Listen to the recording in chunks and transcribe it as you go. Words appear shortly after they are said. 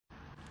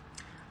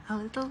A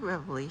little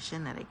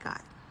revelation that I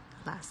got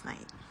last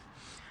night.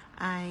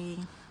 I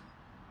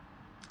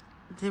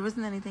There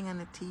wasn't anything on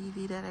the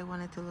TV that I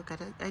wanted to look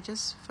at. I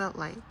just felt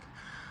like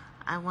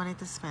I wanted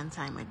to spend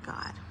time with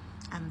God.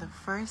 And the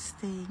first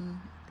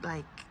thing,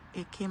 like,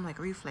 it came like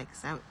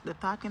reflex. The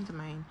thought came to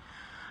mind,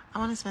 I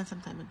want to spend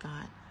some time with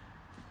God.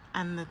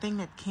 And the thing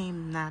that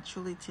came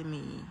naturally to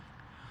me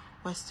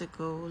was to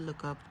go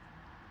look up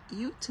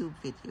YouTube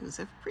videos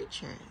of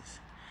preachers.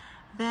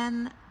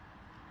 Then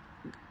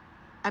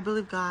I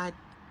believe God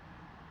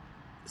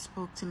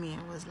spoke to me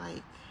and was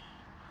like,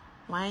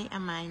 why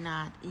am I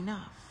not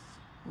enough?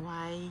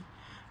 Why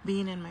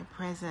being in my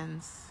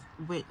presence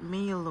with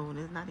me alone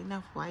is not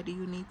enough? Why do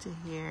you need to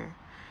hear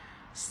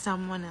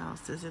someone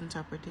else's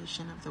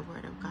interpretation of the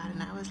word of God?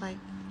 And I was like,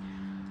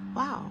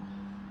 wow,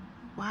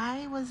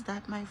 why was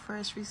that my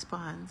first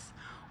response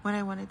when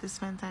I wanted to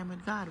spend time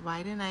with God?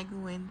 Why didn't I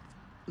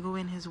go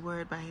in his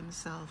word by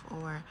himself,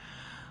 or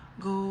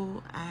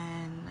go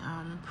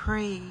and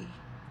pray?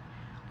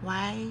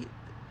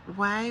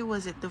 Why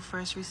was it the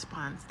first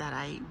response that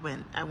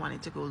I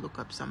wanted to go look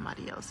up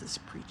somebody else's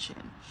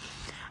preaching?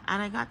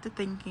 And I got to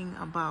thinking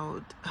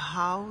about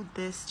how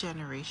this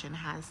generation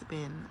has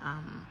been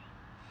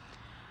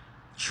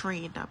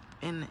trained up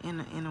in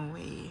a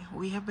way.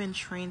 We have been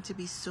trained to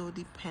be so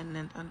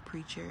dependent on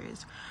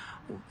preachers.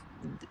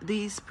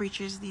 These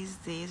preachers these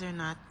days are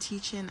not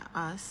teaching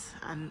us,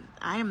 and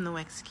I am no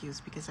excuse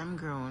because I'm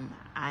grown.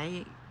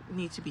 I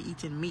need to be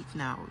eating meat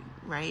now,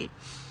 right?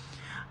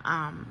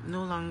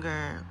 No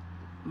longer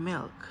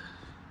milk.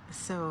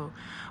 So,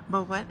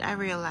 but what I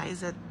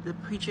realized that the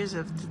preachers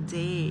of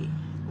today,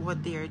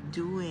 what they are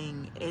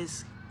doing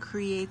is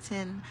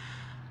creating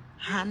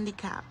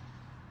handicap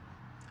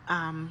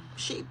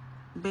sheep,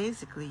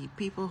 basically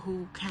people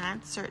who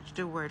can't search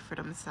the word for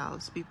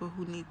themselves, people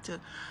who need to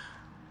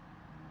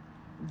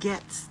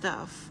get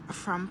stuff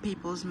from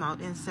people's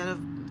mouth instead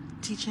of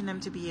teaching them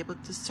to be able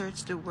to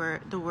search the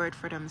word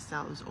for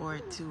themselves, or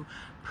to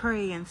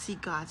pray and see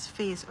God's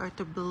face, or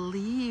to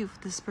believe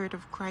the Spirit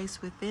of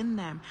Christ within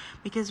them.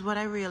 Because what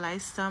I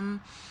realized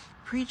some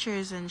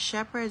preachers and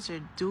shepherds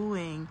are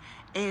doing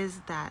is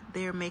that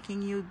they're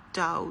making you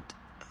doubt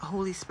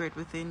Holy Spirit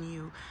within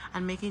you,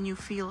 and making you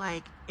feel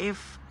like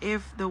if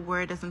the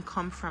word doesn't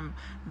come from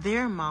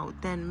their mouth,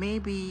 then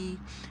maybe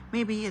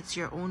it's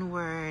your own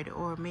word,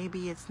 or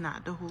maybe it's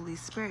not the Holy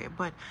Spirit.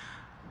 But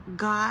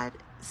God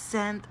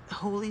sent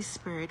Holy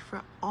Spirit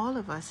for all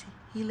of us.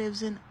 He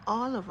lives in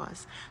all of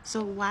us.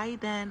 So why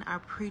then are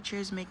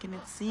preachers making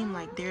it seem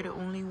like they're the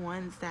only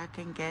ones that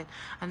can get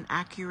an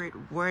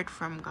accurate word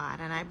from God?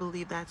 And I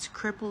believe that's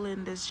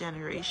crippling this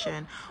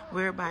generation,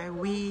 whereby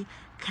we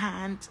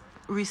can't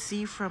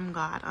receive from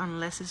God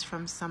unless it's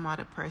from some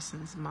other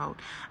person's mouth.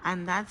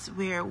 And that's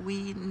where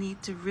we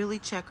need to really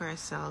check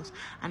ourselves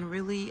and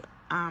really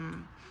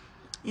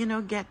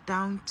get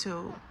down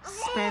to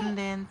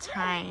spending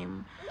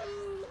time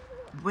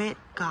with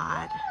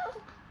God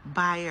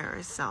by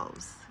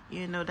ourselves.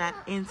 That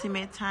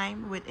intimate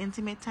time. With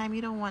intimate time,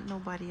 you don't want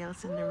nobody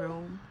else in the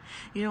room.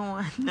 You don't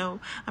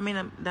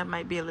want that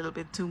might be a little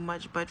bit too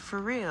much, but for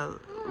real,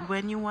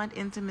 when you want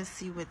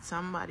intimacy with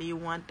somebody, you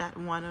want that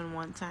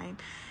one-on-one time.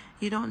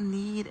 You don't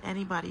need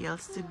anybody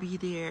else to be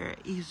there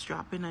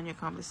eavesdropping on your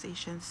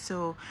conversation.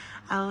 So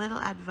a little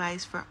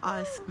advice for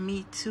us,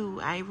 me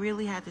too. I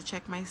really had to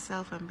check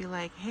myself and be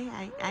like, hey,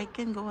 I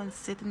can go and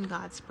sit in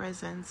God's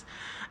presence,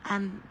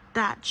 and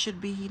that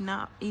should be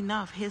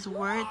enough. His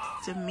word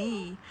to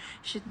me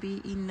should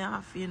be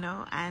enough,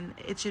 and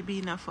it should be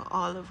enough for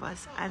all of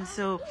us. And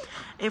so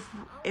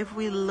if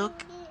we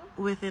look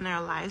within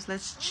our lives,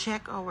 let's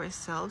check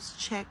ourselves,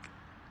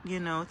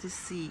 to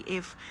see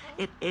if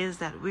it is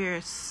that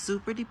we're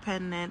super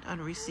dependent on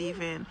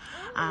receiving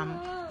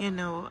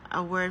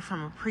a word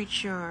from a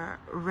preacher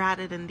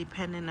rather than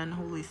depending on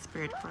Holy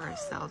Spirit for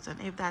ourselves.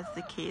 And if that's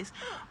the case,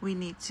 we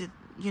need to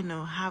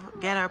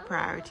get our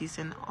priorities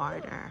in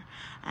order,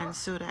 and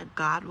so that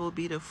God will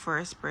be the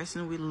first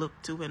person we look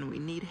to when we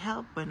need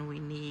help, when we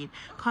need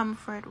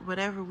comfort,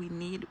 whatever we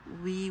need.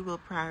 We will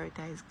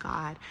prioritize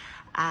God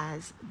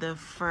as the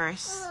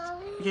first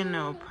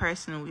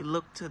person we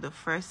look to, the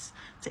first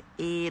to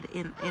aid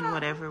in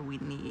whatever we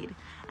need.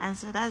 And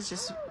so that's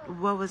just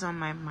what was on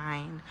my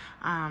mind.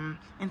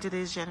 In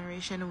today's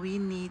generation, we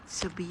need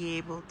to be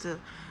able to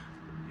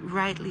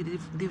rightly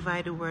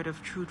divide the word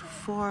of truth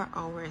for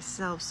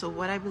ourselves. So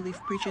what I believe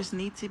preachers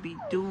need to be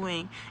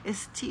doing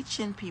is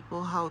teaching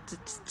people how to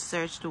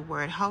search the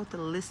word, how to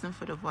listen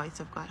for the voice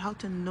of God, how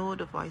to know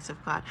the voice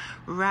of God,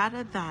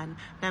 rather than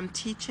them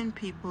teaching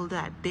people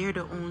that they're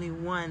the only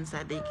ones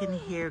that they can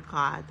hear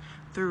God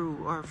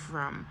through or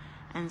from.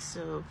 And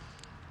so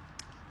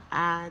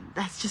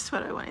that's just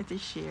what I wanted to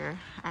share.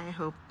 I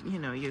hope you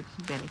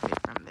benefit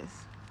from this.